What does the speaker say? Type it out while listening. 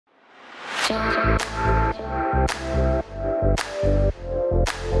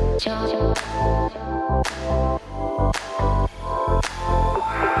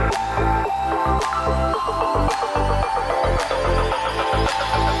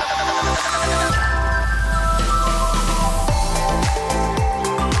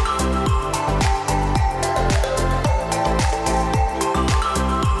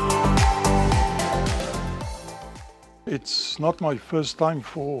It's not my first time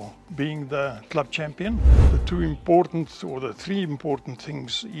for being the club champion. The two important, or the three important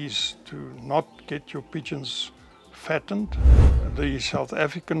things is to not get your pigeons fattened. The South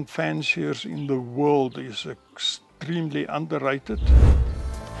African fanciers in the world is extremely underrated.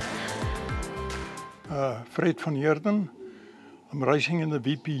 Fred Van Heerden. I'm racing in the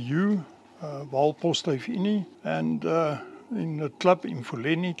VPU, Emfuleni, and in the club,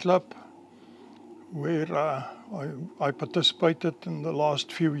 Emfuleni Club, where I participated in the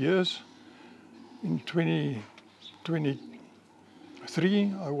last few years. In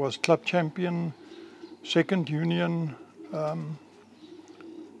 2023, I was club champion, second union.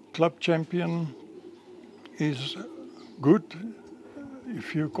 Club champion is good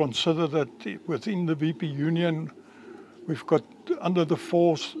if you consider that within the VP union, we've got under the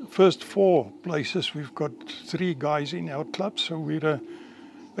first four places, we've got 3 guys in our club, so we're an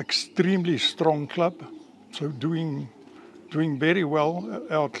extremely strong club. So doing very well,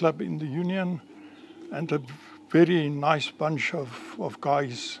 our club in the union, and a very nice bunch of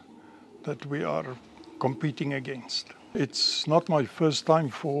guys that we are competing against. It's not my first time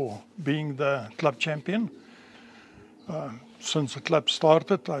for being the club champion. Since the club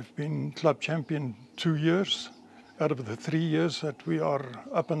started, I've been club champion 2 years out of the 3 years that we are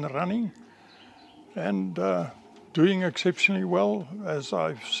up and running, and doing exceptionally well. As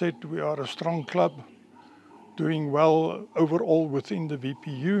I've said, we are a strong club, doing well overall within the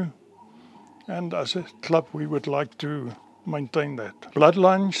VPU, and as a club we would like to maintain that.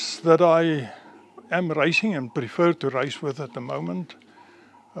 Bloodlines that I am racing and prefer to race with at the moment,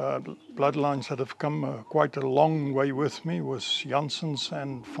 bloodlines that have come quite a long way with me, was Janssens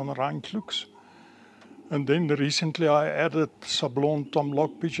and Van Rijn. And then recently I added Sablon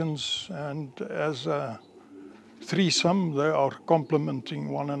Tomlock pigeons, and as a threesome they are complementing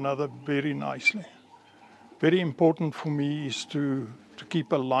one another very nicely. Very important for me is to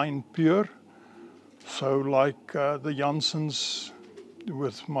keep a line pure. So like the Janssens,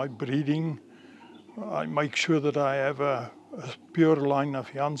 with my breeding, I make sure that I have a pure line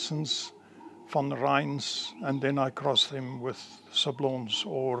of Janssens, Van Rijns, and then I cross them with Sablons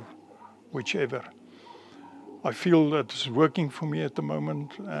or whichever. I feel that it's working for me at the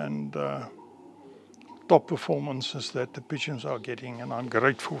moment, and top performances that the pigeons are getting, and I'm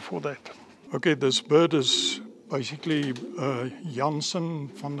grateful for that. Okay, this bird is basically a Janssen,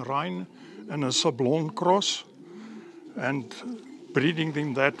 Van Rijn, and a Sablon cross, and breeding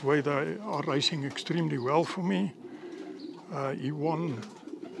them that way, they are racing extremely well for me. He won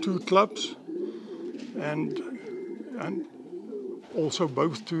 2 clubs, and also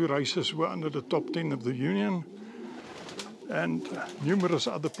both 2 races were under the top 10 of the union, and numerous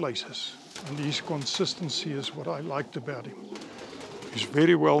other places. And his consistency is what I liked about him. He's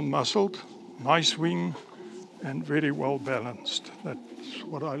very well muscled, nice wing, and very well balanced. That's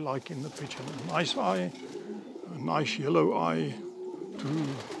what I like in the pigeon. A nice eye, a nice yellow eye to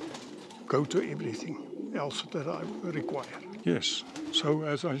go to everything else that I require. Yes, so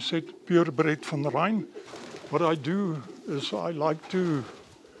as I said, purebred Van Rijn. What I do is I like to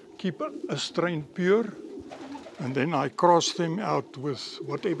keep a strain pure, and then I cross them out with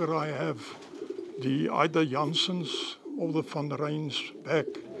whatever I have, either Janssens or the Van Rijns back,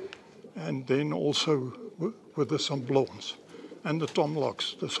 and then also with the Sablons and the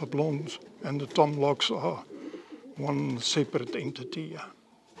Tomlocks. The Sablons and the Tomlocks are one separate entity.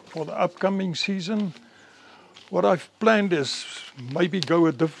 For the upcoming season, what I've planned is maybe go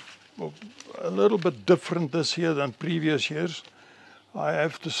a little bit different this year than previous years. I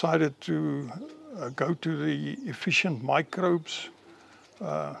have decided to go to the efficient microbes,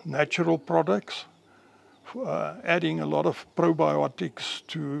 natural products, adding a lot of probiotics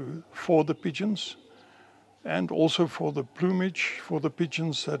for the pigeons, and also for the plumage for the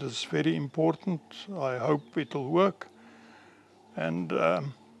pigeons. That is very important. I hope it'll work. And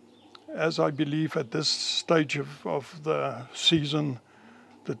as I believe at this stage of the season,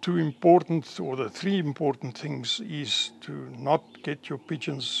 the 2 important, or the 3 important things is to not get your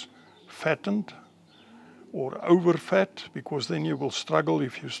pigeons fattened or over fat, because then you will struggle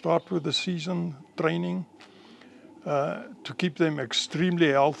if you start with the season training. To keep them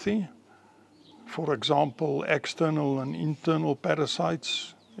extremely healthy, for example, external and internal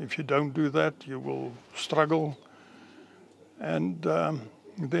parasites If you don't do that, you will struggle. And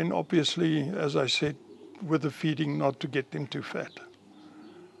then obviously, as I said, with the feeding, not to get them too fat.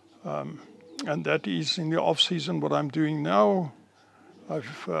 And that is in the off-season what I'm doing now.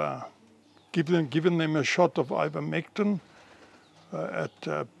 I've given them a shot of ivermectin at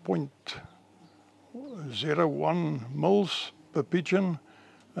 0.01 mils per pigeon.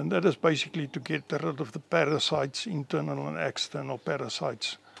 And that is basically to get rid of the parasites, internal and external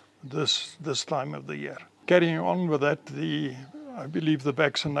parasites, this time of the year. Carrying on with that, I believe the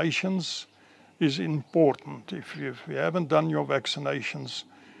vaccinations is important. If you haven't done your vaccinations,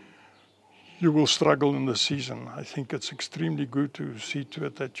 you will struggle in the season. I think it's extremely good to see to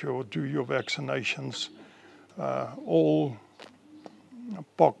it that you do your vaccinations. All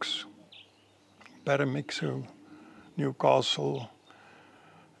pox, paramyxo, Newcastle,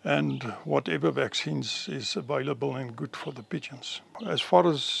 and whatever vaccines is available and good for the pigeons. As far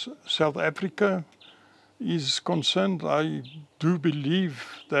as South Africa is concerned, I do believe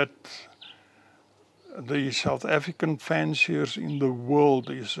that the South African fanciers in the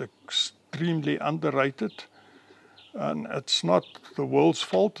world is extremely underrated, and it's not the world's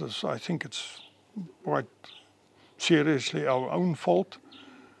fault. I think it's quite seriously our own fault,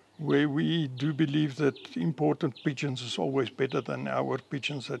 where we do believe that imported pigeons is always better than our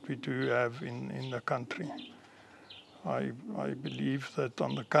pigeons that we do have in the country. I believe that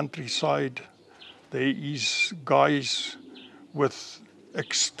on the countryside there is guys with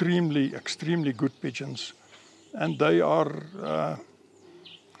extremely good pigeons, and they are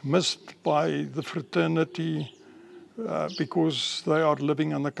missed by the fraternity because they are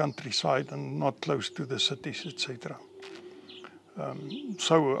living on the countryside and not close to the cities, etc.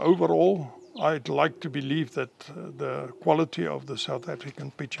 So overall, I'd like to believe that the quality of the South African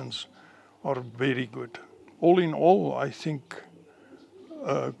pigeons are very good. All in all, I think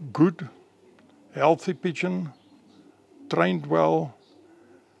a good, healthy pigeon, trained well,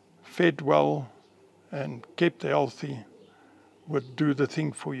 fed well, and kept healthy would do the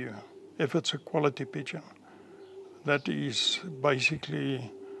thing for you, if it's a quality pigeon. That is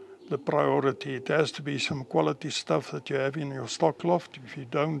basically the priority. It has to be some quality stuff that you have in your stock loft. If you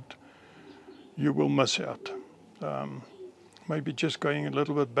don't, you will miss out. Maybe just going a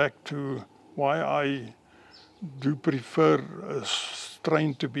little bit back to why I do prefer a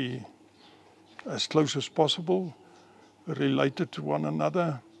strain to be as close as possible, related to one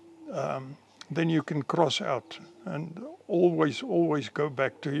another. Then you can cross out and always go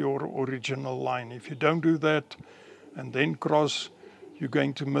back to your original line. If you don't do that and then cross, you're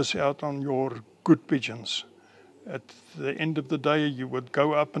going to miss out on your good pigeons. At the end of the day, you would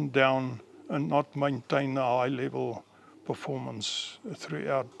go up and down and not maintain a high level performance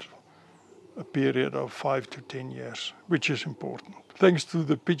throughout a period of 5 to 10 years, which is important. Thanks to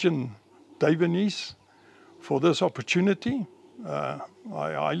the Pigeon Duiwe for this opportunity.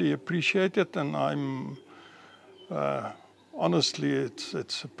 I highly appreciate it, and I'm honestly,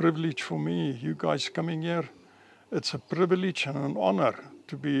 it's a privilege for me, you guys coming here. It's a privilege and an honor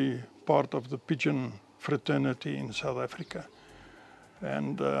to be part of the pigeon fraternity in South Africa.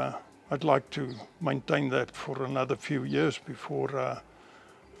 And I'd like to maintain that for another few years before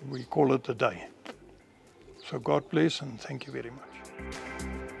we call it a day. So God bless, and thank you very much.